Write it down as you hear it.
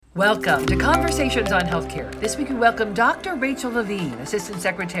Welcome to Conversations on Healthcare. This week we welcome Dr. Rachel Levine, Assistant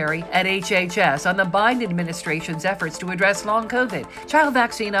Secretary at HHS, on the Biden administration's efforts to address long COVID, child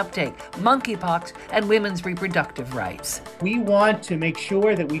vaccine uptake, monkeypox, and women's reproductive rights. We want to make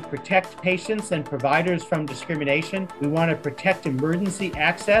sure that we protect patients and providers from discrimination. We want to protect emergency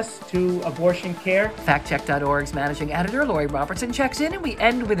access to abortion care. FactCheck.org's managing editor, Lori Robertson, checks in, and we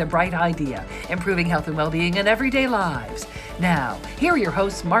end with a bright idea: improving health and well-being in everyday lives. Now, here are your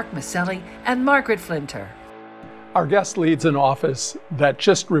hosts, Mark Maselli and Margaret Flinter. Our guest leads an office that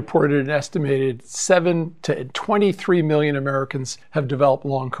just reported an estimated 7 to 23 million Americans have developed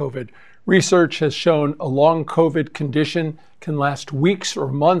long COVID. Research has shown a long COVID condition can last weeks or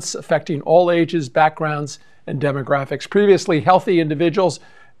months, affecting all ages, backgrounds, and demographics. Previously healthy individuals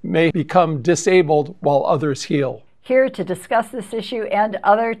may become disabled while others heal. Here to discuss this issue and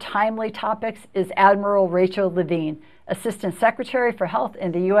other timely topics is Admiral Rachel Levine, Assistant Secretary for Health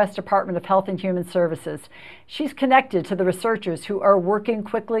in the U.S. Department of Health and Human Services. She's connected to the researchers who are working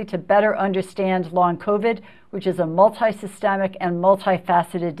quickly to better understand long COVID, which is a multi-systemic and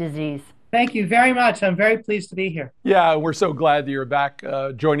multifaceted disease. Thank you very much. I'm very pleased to be here. Yeah, we're so glad that you're back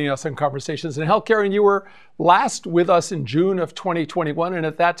joining us on Conversations in Healthcare. And you were last with us in June of 2021. And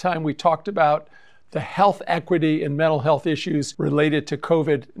at that time, we talked about the health equity and mental health issues related to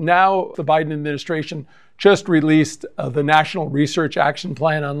COVID. Now, the Biden administration just released the National Research Action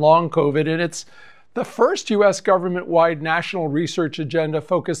Plan on long COVID, and it's the first U.S. government-wide national research agenda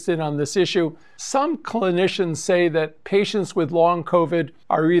focused in on this issue. Some clinicians say that patients with long COVID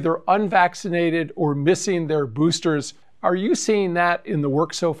are either unvaccinated or missing their boosters. Are you seeing that in the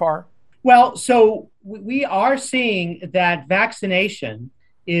work so far? Well, so we are seeing that vaccination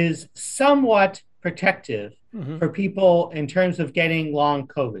is somewhat protective for people in terms of getting long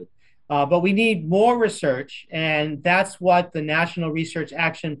COVID. But we need more research, and that's what the National Research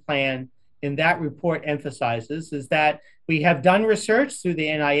Action Plan in that report emphasizes, is that we have done research through the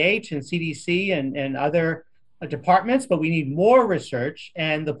NIH and CDC and other departments, but we need more research,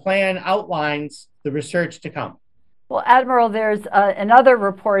 and the plan outlines the research to come. Well, Admiral, there's another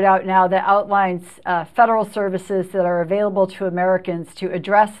report out now that outlines federal services that are available to Americans to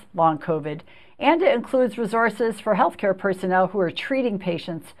address long COVID, and it includes resources for healthcare personnel who are treating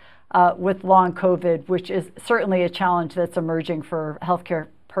patients with long COVID, which is certainly a challenge that's emerging for healthcare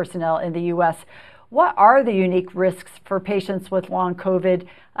personnel in the U.S. What are the unique risks for patients with long COVID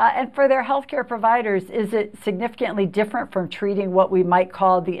and for their healthcare providers? Is it significantly different from treating what we might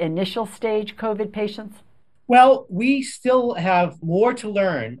call the initial stage COVID patients? Well, we still have more to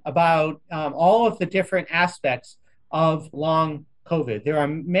learn about all of the different aspects of long COVID. There are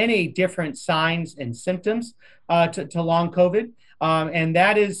many different signs and symptoms to long COVID. And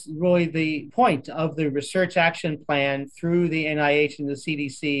that is really the point of the Research Action Plan through the NIH and the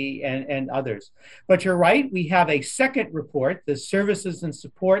CDC and others. But you're right, we have a second report, the Services and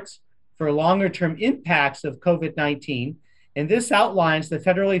Supports for Longer-Term Impacts of COVID-19. And this outlines the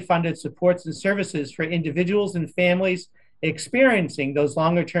federally funded supports and services for individuals and families experiencing those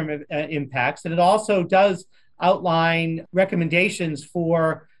longer-term impacts. And it also does outline recommendations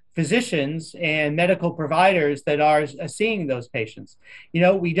for physicians and medical providers that are seeing those patients. You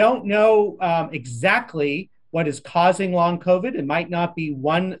know, we don't know exactly what is causing long COVID. It might not be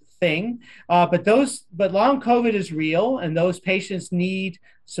one thing, but long COVID is real, and those patients need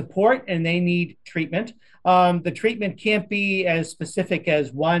support and they need treatment. The treatment can't be as specific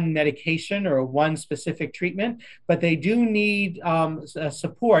as one medication or one specific treatment, but they do need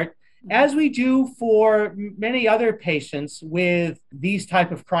support, as we do for many other patients with these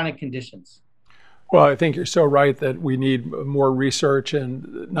type of chronic conditions. Well, I think you're so right that we need more research,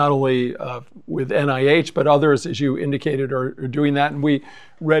 and not only with NIH, but others, as you indicated, are doing that. And we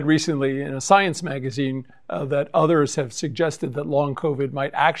read recently in a science magazine that others have suggested that long COVID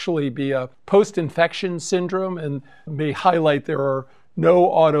might actually be a post-infection syndrome and may highlight there are no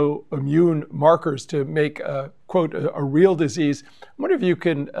autoimmune markers to make, quote, a real disease. I wonder if you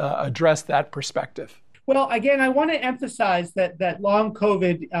can address that perspective. Well, again, I want to emphasize that long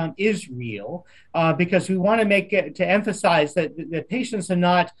COVID is real because we want to make it to emphasize that patients are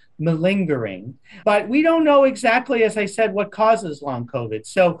not malingering. But we don't know exactly, as I said, what causes long COVID.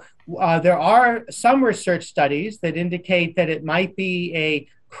 So there are some research studies that indicate that it might be a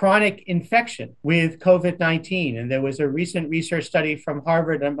chronic infection with COVID-19. And there was a recent research study from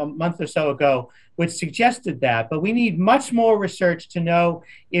Harvard a month or so ago which suggested that. But we need much more research to know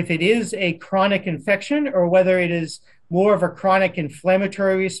if it is a chronic infection or whether it is more of a chronic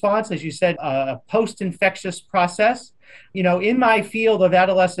inflammatory response, as you said, a post-infectious process. In my field of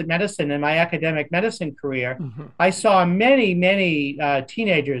adolescent medicine and my academic medicine career, I saw many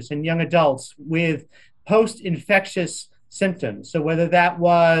teenagers and young adults with post-infectious symptoms. So whether that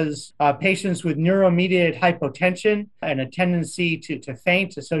was patients with neuromediated hypotension and a tendency to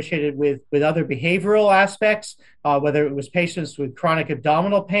faint associated with other behavioral aspects, whether it was patients with chronic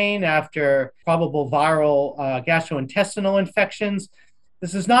abdominal pain after probable viral gastrointestinal infections.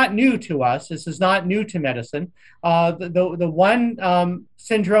 This is not new to us. This is not new to medicine. The one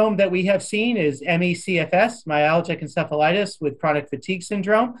syndrome that we have seen is ME/CFS, myalgic encephalitis with chronic fatigue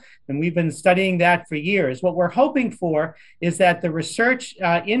syndrome, and we've been studying that for years. What we're hoping for is that the research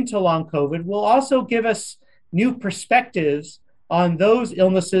into long COVID will also give us new perspectives on those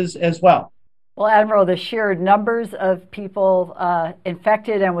illnesses as well. Well, Admiral, the sheer numbers of people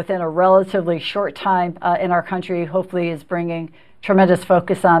infected and within a relatively short time in our country hopefully is bringing tremendous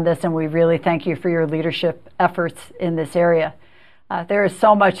focus on this, and we really thank you for your leadership efforts in this area. There is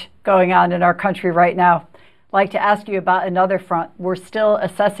so much going on in our country right now. I'd like to ask you about another front. We're still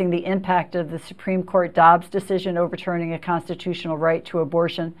assessing the impact of the Supreme Court Dobbs decision overturning a constitutional right to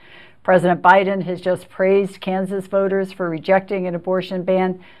abortion. President Biden has just praised Kansas voters for rejecting an abortion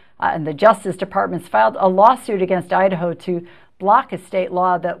ban, and the Justice Department's filed a lawsuit against Idaho to block a state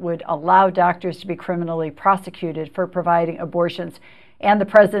law that would allow doctors to be criminally prosecuted for providing abortions. And the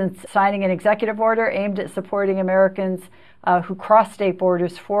president's signing an executive order aimed at supporting Americans who cross state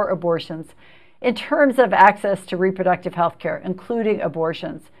borders for abortions. In terms of access to reproductive health care, including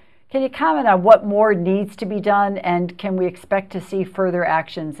abortions, can you comment on what more needs to be done, and can we expect to see further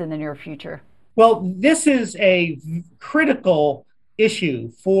actions in the near future? Well, this is a critical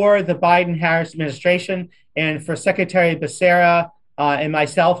issue for the Biden-Harris administration and for Secretary Becerra and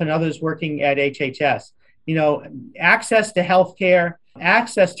myself and others working at HHS. Access to health care,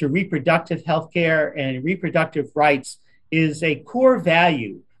 access to reproductive health care and reproductive rights is a core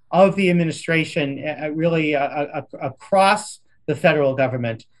value of the administration, really across the federal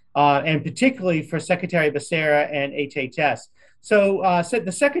government, and particularly for Secretary Becerra and HHS. So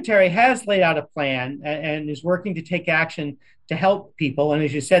the Secretary has laid out a plan and is working to take action to help people. And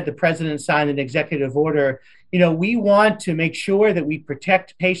as you said, the president signed an executive order. We want to make sure that we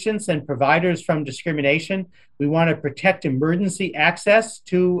protect patients and providers from discrimination. We want to protect emergency access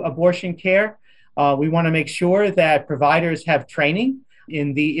to abortion care. We want to make sure that providers have training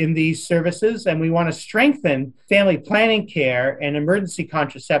in these services, and we want to strengthen family planning care and emergency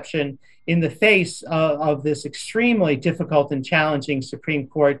contraception in the face of this extremely difficult and challenging Supreme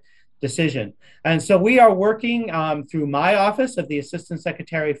Court decision. And so we are working through my office of the Assistant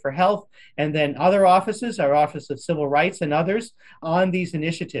Secretary for Health, and then other offices, our Office of Civil Rights and others, on these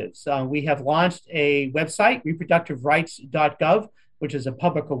initiatives. We have launched a website, reproductiverights.gov, which is a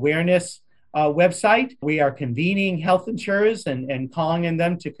public awareness website. We are convening health insurers and calling on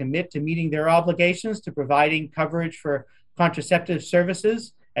them to commit to meeting their obligations to providing coverage for contraceptive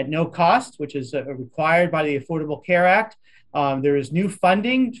services at no cost, which is required by the Affordable Care Act. There is new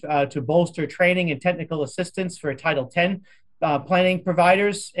funding to bolster training and technical assistance for Title X planning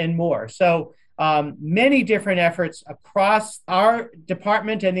providers and more. So many different efforts across our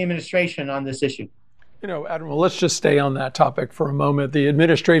department and the administration on this issue. Admiral, let's just stay on that topic for a moment. The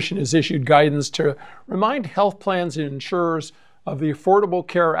administration has issued guidance to remind health plans and insurers of the Affordable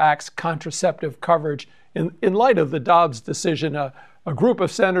Care Act's contraceptive coverage. In light of the Dobbs decision, a group of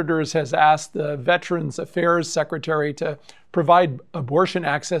senators has asked the Veterans Affairs Secretary to provide abortion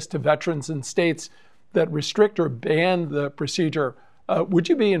access to veterans in states that restrict or ban the procedure. Would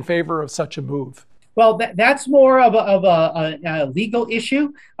you be in favor of such a move? Well, that's more of a legal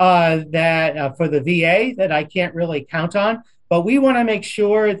issue that for the VA that I can't really count on. But we want to make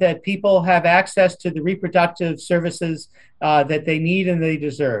sure that people have access to the reproductive services that they need and they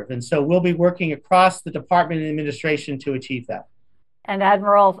deserve. And so we'll be working across the department and administration to achieve that. And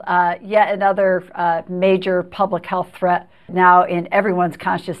Admiral, yet another major public health threat now in everyone's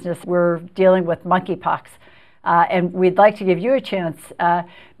consciousness. We're dealing with monkeypox. And we'd like to give you a chance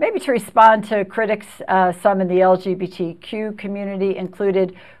maybe to respond to critics, some in the LGBTQ community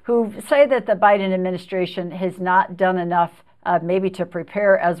included, who say that the Biden administration has not done enough maybe to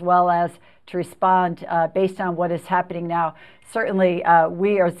prepare as well as to respond based on what is happening now. Certainly,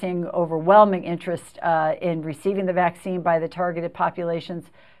 we are seeing overwhelming interest in receiving the vaccine by the targeted populations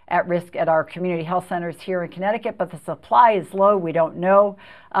at risk at our community health centers here in Connecticut, but the supply is low. We don't know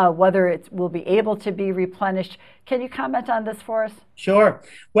whether it will be able to be replenished. Can you comment on this for us? Sure.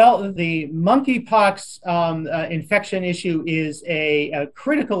 Well, the monkeypox infection issue is a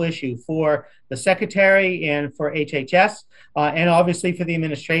critical issue for the Secretary and for HHS, and obviously for the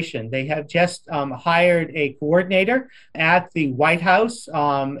administration. They have just hired a coordinator at the White House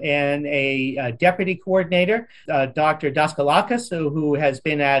and a deputy coordinator, Dr. Daskalakis, who has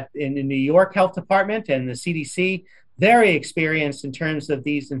been in the New York Health Department and the CDC, very experienced in terms of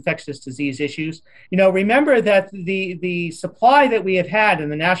these infectious disease issues. Remember that the supply that we have had in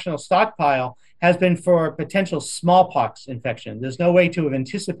the national stockpile has been for potential smallpox infection. There's no way to have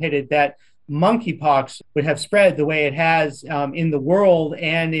anticipated that monkeypox would have spread the way it has in the world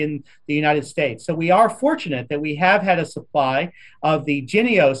and in the United States. So we are fortunate that we have had a supply of the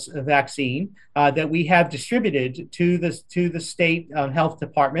Jynneos vaccine that we have distributed to the state health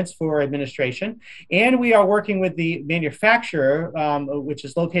departments for administration. And we are working with the manufacturer, which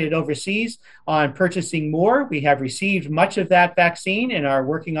is located overseas, on purchasing more. We have received much of that vaccine and are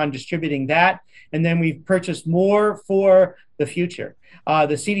working on distributing that. And then we've purchased more for the future.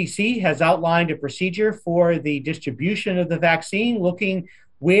 The CDC has outlined a procedure for the distribution of the vaccine, looking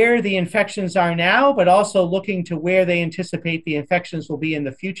where the infections are now, but also looking to where they anticipate the infections will be in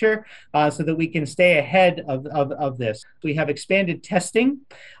the future, so that we can stay ahead of this. We have expanded testing,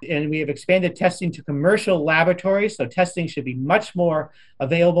 and we have expanded testing to commercial laboratories, so testing should be much more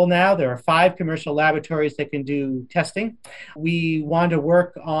available now. There are 5 commercial laboratories that can do testing. We want to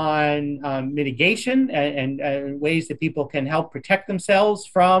work on mitigation and ways that people can help protect themselves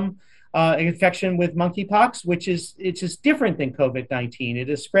from infection with monkeypox, which is different than COVID-19. It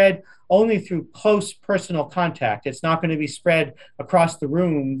is spread only through close personal contact. It's not going to be spread across the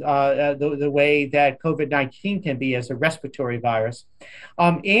room the way that COVID-19 can be as a respiratory virus.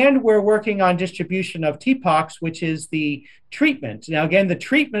 And we're working on distribution of TPOXX, which is the treatment. Now, again, the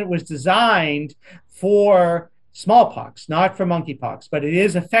treatment was designed for smallpox, not for monkeypox, but it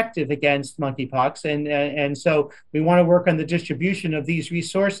is effective against monkeypox. And so we want to work on the distribution of these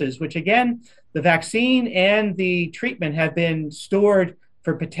resources, which again, the vaccine and the treatment have been stored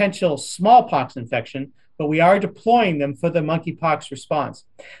for potential smallpox infection, but we are deploying them for the monkeypox response.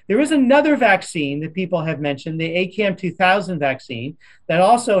 There is another vaccine that people have mentioned, the ACAM2000 vaccine, that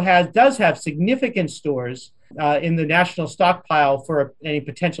also does have significant stores in the national stockpile for any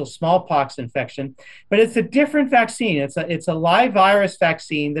potential smallpox infection, but it's a different vaccine. It's a live virus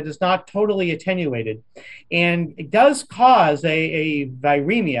vaccine that is not totally attenuated, and it does cause a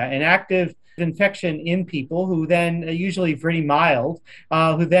viremia, an active infection in people who then, usually pretty mild,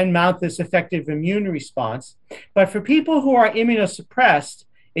 who then mount this effective immune response. But for people who are immunosuppressed,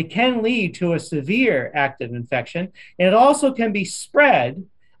 it can lead to a severe active infection, and it also can be spread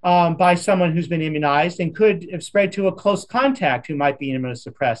by someone who's been immunized and could have spread to a close contact who might be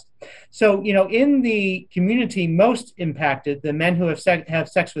immunosuppressed. So, in the community most impacted, the men who have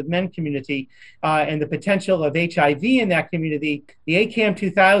sex with men community, and the potential of HIV in that community, the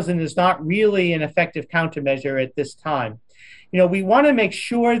ACAM2000 is not really an effective countermeasure at this time. We want to make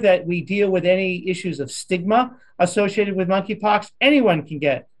sure that we deal with any issues of stigma associated with monkeypox. Anyone can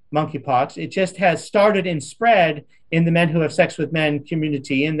get monkeypox. It just has started and spread in the men who have sex with men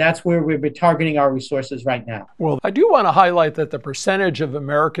community, and that's where we're targeting our resources right now. Well, I do want to highlight that the percentage of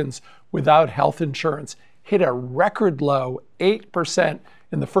Americans without health insurance hit a record low 8%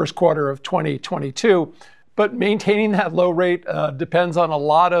 in the first quarter of 2022. But maintaining that low rate depends on a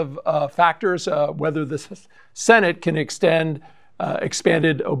lot of factors, whether the Senate can expanded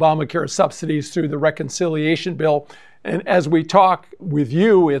Obamacare subsidies through the reconciliation bill. And as we talk with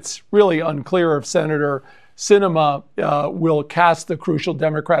you, it's really unclear if Senator Sinema will cast the crucial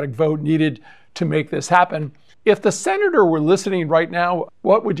Democratic vote needed to make this happen. If the senator were listening right now,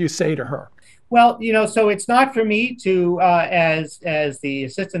 what would you say to her? Well, so it's not for me to, as the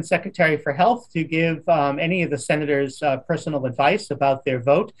Assistant Secretary for Health, to give any of the senators personal advice about their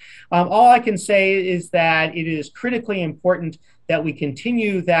vote. All I can say is that it is critically important that we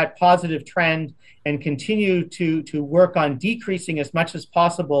continue that positive trend and continue to work on decreasing as much as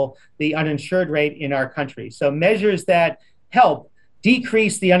possible the uninsured rate in our country. So measures that help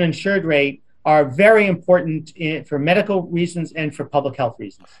decrease the uninsured rate are very important for medical reasons and for public health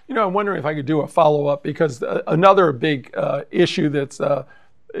reasons. I'm wondering if I could do a follow-up, because another big issue that's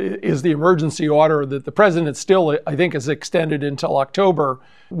is the emergency order that the president still, I think, has extended until October,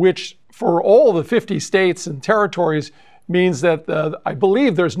 which for all the 50 states and territories means that I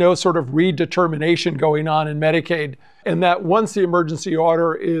believe there's no sort of redetermination going on in Medicaid, and that once the emergency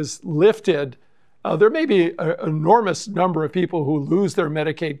order is lifted, there may be an enormous number of people who lose their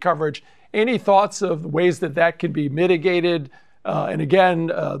Medicaid coverage. Any thoughts of ways that that can be mitigated? And again,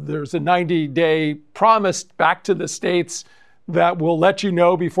 there's a 90-day promise back to the states that will let you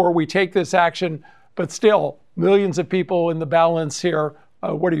know before we take this action. But still, millions of people in the balance here.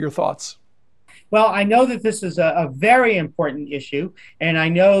 What are your thoughts? Well, I know that this is a very important issue, and I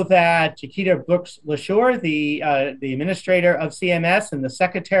know that Chiquita Brooks-LaSure, the administrator of CMS, and the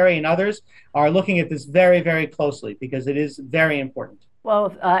secretary and others are looking at this very, very closely because it is very important.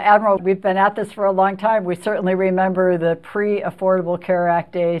 Well, Admiral, we've been at this for a long time. We certainly remember the pre-Affordable Care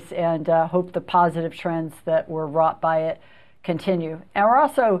Act days and hope the positive trends that were wrought by it continue. And we're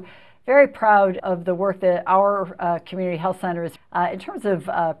also very proud of the work that our community health centers, in terms of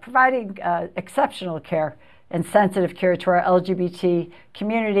providing exceptional care and sensitive care to our LGBT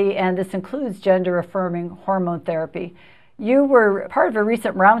community, and this includes gender-affirming hormone therapy. You were part of a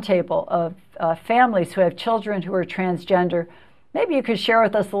recent roundtable of families who have children who are transgender. Maybe you could share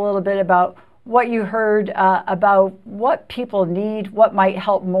with us a little bit about what you heard about what people need, what might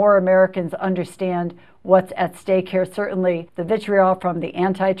help more Americans understand what's at stake here. Certainly, the vitriol from the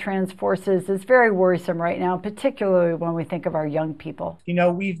anti-trans forces is very worrisome right now, particularly when we think of our young people. You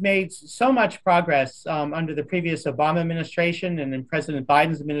know, we've made so much progress under the previous Obama administration and in President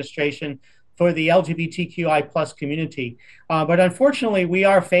Biden's administration for the LGBTQI plus community. But unfortunately, we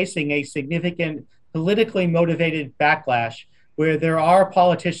are facing a significant politically motivated backlash where there are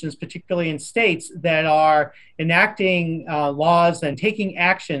politicians, particularly in states, that are enacting laws and taking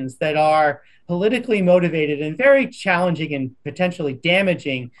actions that are politically motivated and very challenging and potentially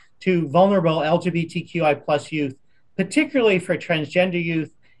damaging to vulnerable LGBTQI plus youth, particularly for transgender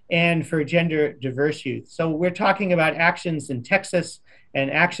youth and for gender diverse youth. So we're talking about actions in Texas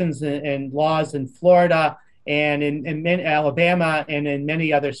and actions and laws in Florida and in Alabama and in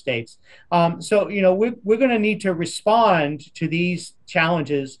many other states. So, you know, we're going to need to respond to these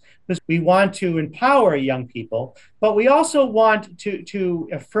challenges because we want to empower young people, but we also want to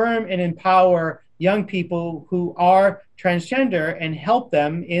affirm and empower young people who are transgender and help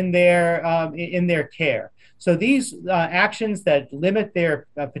them in their care. So these actions that limit their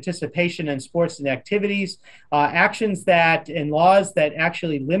participation in sports and activities, actions that and laws that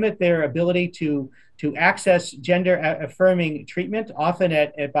actually limit their ability to access gender-affirming treatment, often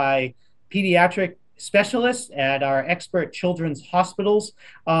by pediatric specialists at our expert children's hospitals,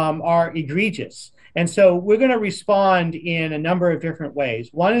 are egregious. And so we're going to respond in a number of different ways.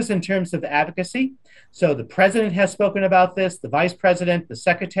 One is in terms of advocacy. So the president has spoken about this, the vice president, the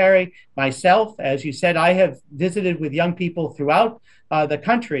secretary, myself. As you said, I have visited with young people throughout the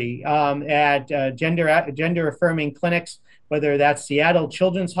country at gender-affirming clinics, whether that's Seattle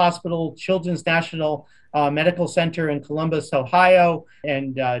Children's Hospital, Children's National Medical Center in Columbus, Ohio,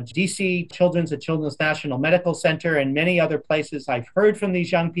 and DC Children's at Children's National Medical Center, and many other places. I've heard from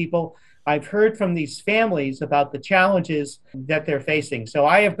these young people. I've heard from these families about the challenges that they're facing. So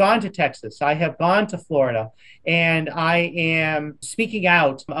I have gone to Texas, I have gone to Florida, and I am speaking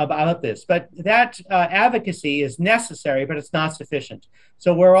out about this. But that advocacy is necessary, but it's not sufficient.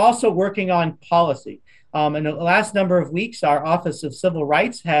 So we're also working on policy. In the last number of weeks, our Office of Civil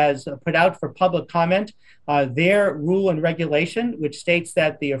Rights has put out for public comment their rule and regulation, which states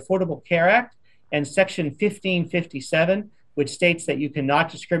that the Affordable Care Act and Section 1557, which states that you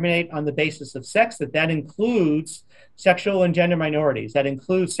cannot discriminate on the basis of sex, that includes sexual and gender minorities, that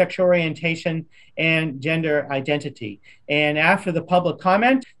includes sexual orientation and gender identity. And after the public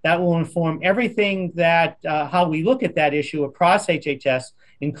comment, that will inform everything that how we look at that issue across HHS,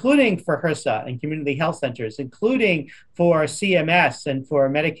 including for HRSA and community health centers, including for CMS and for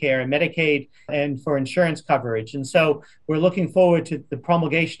Medicare and Medicaid and for insurance coverage. And so we're looking forward to the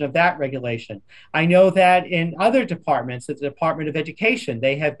promulgation of that regulation. I know that in other departments, at the Department of Education,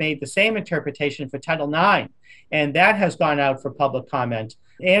 they have made the same interpretation for Title IX, and that has gone out for public comment.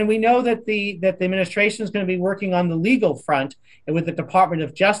 And we know that the administration is going to be working on the legal front with the Department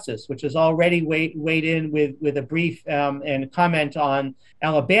of Justice, which has already weighed in with a brief and comment on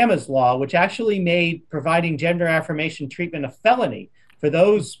Alabama's law, which actually made providing gender affirmation treatment a felony for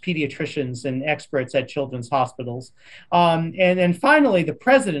those pediatricians and experts at children's hospitals. And then finally, the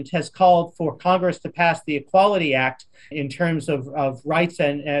president has called for Congress to pass the Equality Act in terms of rights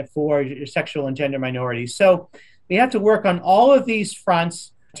and for sexual and gender minorities. So we have to work on all of these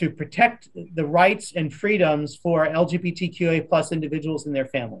fronts to protect the rights and freedoms for LGBTQA plus individuals and their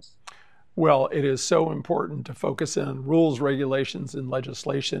families. Well, it is so important to focus on rules, regulations, and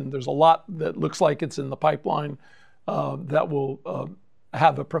legislation. There's a lot that looks like it's in the pipeline. that will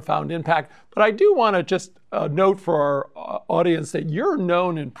have a profound impact. But I do want to just note for our audience that you're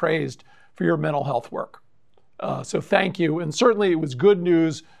known and praised for your mental health work. So thank you. And certainly it was good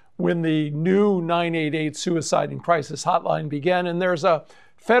news when the new 988 suicide and crisis hotline began. And there's a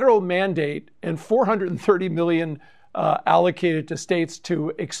federal mandate and $430 million allocated to states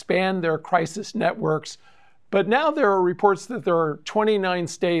to expand their crisis networks. But now there are reports that there are 29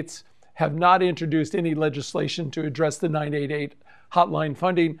 states have not introduced any legislation to address the 988 hotline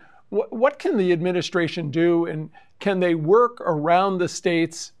funding. What can the administration do, and can they work around the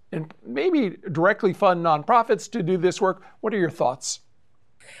states and maybe directly fund nonprofits to do this work? What are your thoughts?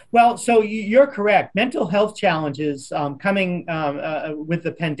 Well, so you're correct. Mental health challenges coming with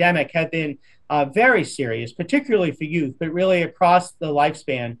the pandemic have been very serious, particularly for youth, but really across the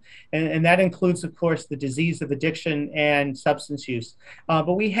lifespan. And that includes, of course, the disease of addiction and substance use.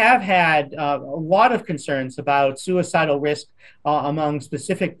 But we have had a lot of concerns about suicidal risk among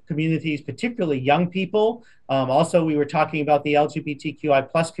specific communities, particularly young people. Also, we were talking about the LGBTQI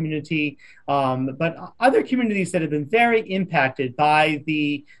plus community, but other communities that have been very impacted by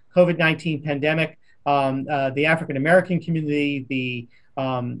the COVID-19 pandemic, the African American community, the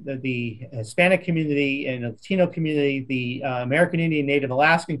Hispanic community and Latino community, the American Indian Native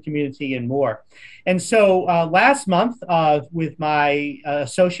Alaskan community, and more. And so last month, with my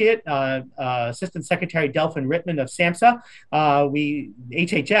associate, Assistant Secretary Delphin Rittman of SAMHSA,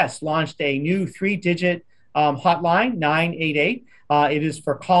 HHS launched a new 3-digit hotline, 988. It is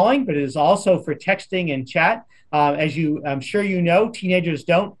for calling, but it is also for texting and chat. As I'm sure you know, teenagers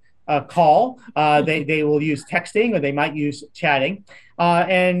don't call. They will use texting, or they might use chatting.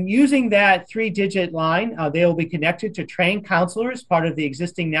 And using that 3-digit line, they will be connected to trained counselors, part of the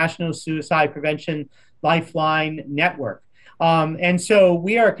existing National Suicide Prevention Lifeline Network. And so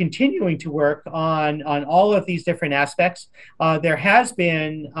we are continuing to work on all of these different aspects. There has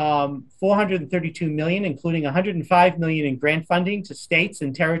been $432 million, including $105 million in grant funding to states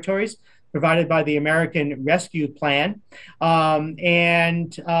and territories provided by the American Rescue Plan. We're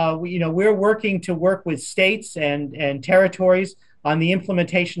working to work with states and territories on the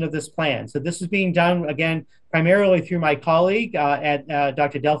implementation of this plan. So this is being done, again, primarily through my colleague at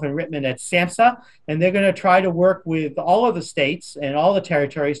Dr. Delphin Rittman at SAMHSA, and they're going to try to work with all of the states and all the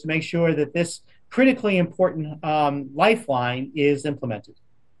territories to make sure that this critically important lifeline is implemented.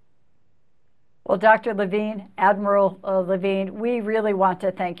 Well, Dr. Levine, Admiral Levine, we really want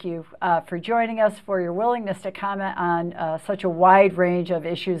to thank you for joining us, for your willingness to comment on such a wide range of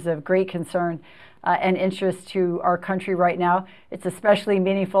issues of great concern and interest to our country right now. It's especially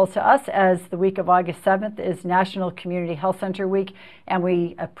meaningful to us as the week of August 7th is National Community Health Center Week, and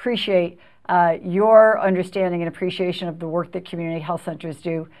we appreciate your understanding and appreciation of the work that community health centers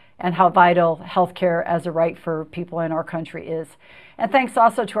do and how vital healthcare as a right for people in our country is. And thanks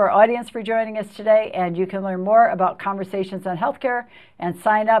also to our audience for joining us today. And you can learn more about Conversations on Healthcare and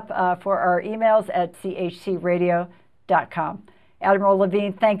sign up for our emails at chcradio.com. Admiral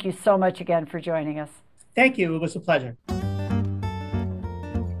Levine, thank you so much again for joining us. Thank you. It was a pleasure.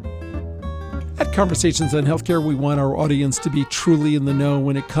 At Conversations on Healthcare, we want our audience to be truly in the know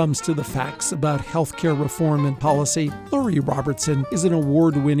when it comes to the facts about healthcare reform and policy. Lori Robertson is an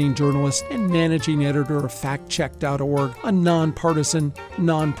award-winning journalist and managing editor of FactCheck.org, a nonpartisan,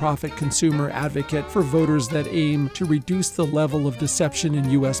 nonprofit consumer advocate for voters that aim to reduce the level of deception in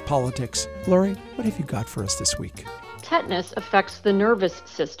U.S. politics. Lori, what have you got for us this week? Tetanus affects the nervous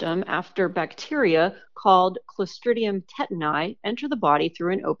system after bacteria called Clostridium tetani enter the body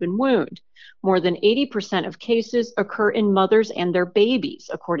through an open wound. More than 80% of cases occur in mothers and their babies,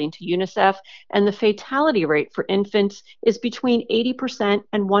 according to UNICEF, and the fatality rate for infants is between 80%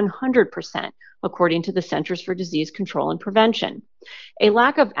 and 100%, according to the Centers for Disease Control and Prevention. A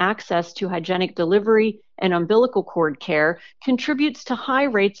lack of access to hygienic delivery and umbilical cord care contributes to high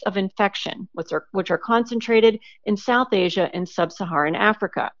rates of infection, which are concentrated in South Asia and Sub-Saharan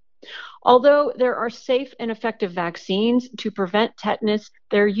Africa. Although there are safe and effective vaccines to prevent tetanus,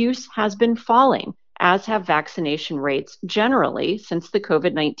 their use has been falling, as have vaccination rates generally since the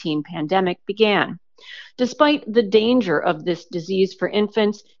COVID-19 pandemic began. Despite the danger of this disease for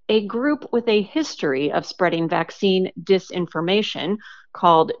infants, a group with a history of spreading vaccine disinformation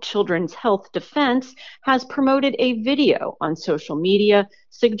called Children's Health Defense has promoted a video on social media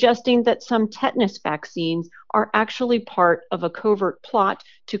suggesting that some tetanus vaccines are actually part of a covert plot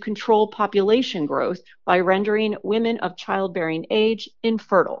to control population growth by rendering women of childbearing age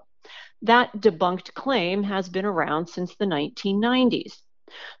infertile. That debunked claim has been around since the 1990s.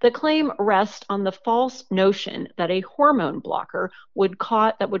 The claim rests on the false notion that a hormone blocker would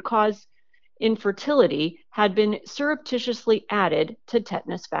cause infertility had been surreptitiously added to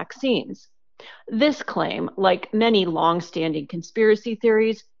tetanus vaccines. This claim, like many long-standing conspiracy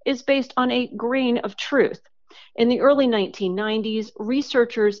theories, is based on a grain of truth. In the early 1990s,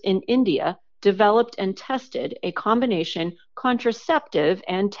 researchers in India developed and tested a combination contraceptive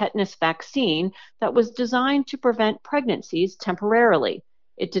and tetanus vaccine that was designed to prevent pregnancies temporarily.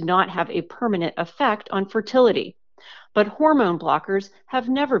 It did not have a permanent effect on fertility. But hormone blockers have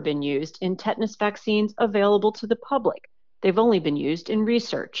never been used in tetanus vaccines available to the public. They've only been used in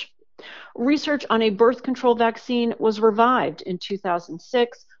research. Research on a birth control vaccine was revived in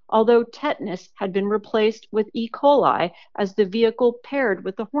 2006, although tetanus had been replaced with E. coli as the vehicle paired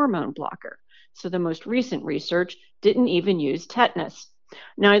with the hormone blocker. So the most recent research didn't even use tetanus.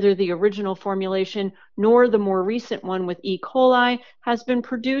 Neither the original formulation nor the more recent one with E. coli has been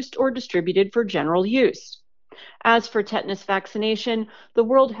produced or distributed for general use. As for tetanus vaccination, the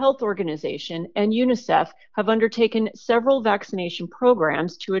World Health Organization and UNICEF have undertaken several vaccination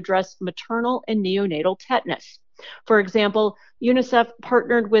programs to address maternal and neonatal tetanus. For example, UNICEF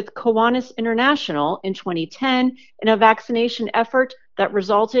partnered with Kiwanis International in 2010 in a vaccination effort that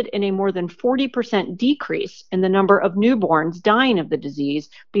resulted in a more than 40% decrease in the number of newborns dying of the disease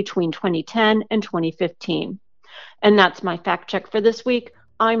between 2010 and 2015. And that's my fact check for this week.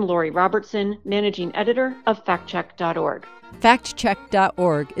 I'm Lori Robertson, managing editor of factcheck.org.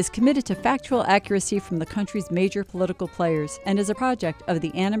 FactCheck.org is committed to factual accuracy from the country's major political players and is a project of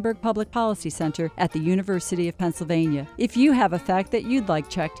the Annenberg Public Policy Center at the University of Pennsylvania. If you have a fact that you'd like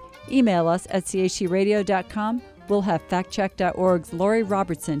checked, email us at chcradio.com. We'll have FactCheck.org's Lori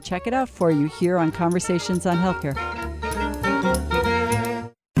Robertson check it out for you here on Conversations on Healthcare.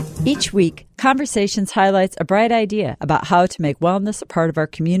 Each week, Conversations highlights a bright idea about how to make wellness a part of our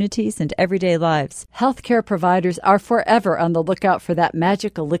communities and everyday lives. Healthcare providers are forever on the lookout for that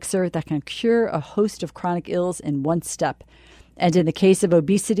magic elixir that can cure a host of chronic ills in one step. And in the case of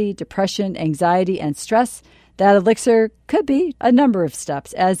obesity, depression, anxiety, and stress, that elixir could be a number of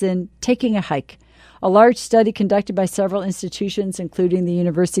steps, as in taking a hike. A large study conducted by several institutions, including the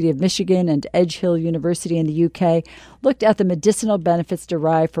University of Michigan and Edge Hill University in the UK, looked at the medicinal benefits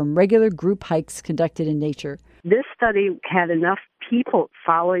derived from regular group hikes conducted in nature. This study had enough people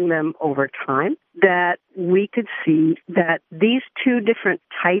following them over time that we could see that these two different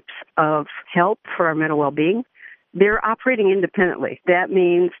types of help for our mental well-being, they're operating independently. That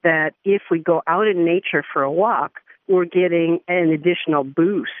means that if we go out in nature for a walk, we're getting an additional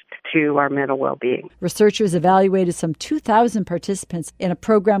boost to our mental well-being. Researchers evaluated some 2,000 participants in a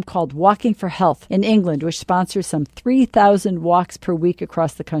program called Walking for Health in England, which sponsors some 3,000 walks per week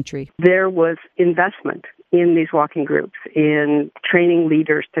across the country. There was investment in these walking groups, in training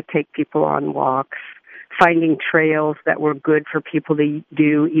leaders to take people on walks, finding trails that were good for people to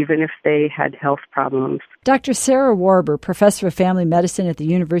do even if they had health problems. Dr. Sarah Warber, professor of family medicine at the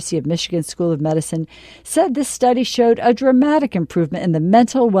University of Michigan School of Medicine, said this study showed a dramatic improvement in the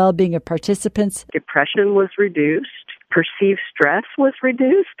mental well-being of participants. Depression was reduced, perceived stress was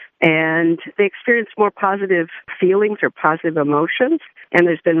reduced, and they experienced more positive feelings or positive emotions. And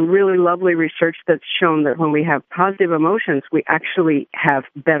there's been really lovely research that's shown that when we have positive emotions, we actually have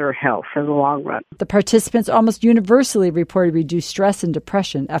better health in the long run. The participants almost universally reported reduced stress and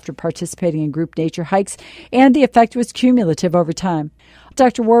depression after participating in group nature hikes, and the effect was cumulative over time.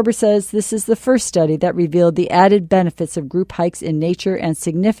 Dr. Warber says this is the first study that revealed the added benefits of group hikes in nature and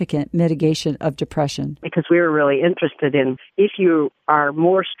significant mitigation of depression. Because we were really interested in, if you are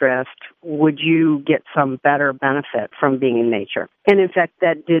more stressed, would you get some better benefit from being in nature? And in fact,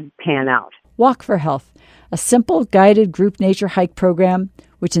 that did pan out. Walk for Health, a simple guided group nature hike program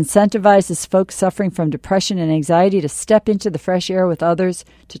which incentivizes folks suffering from depression and anxiety to step into the fresh air with others,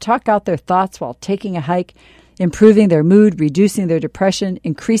 to talk out their thoughts while taking a hike, improving their mood, reducing their depression,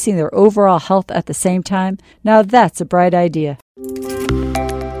 increasing their overall health at the same time. Now that's a bright idea.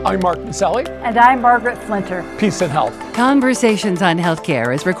 I'm Mark Maselli. And I'm Margaret Flinter. Peace and health. Conversations on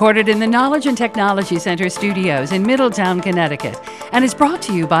Healthcare is recorded in the Knowledge and Technology Center studios in Middletown, Connecticut, and is brought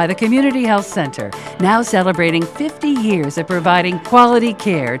to you by the Community Health Center, now celebrating 50 years of providing quality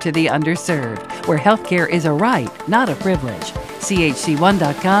care to the underserved, where healthcare is a right, not a privilege.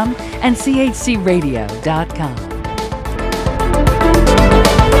 CHC1.com and CHCRadio.com.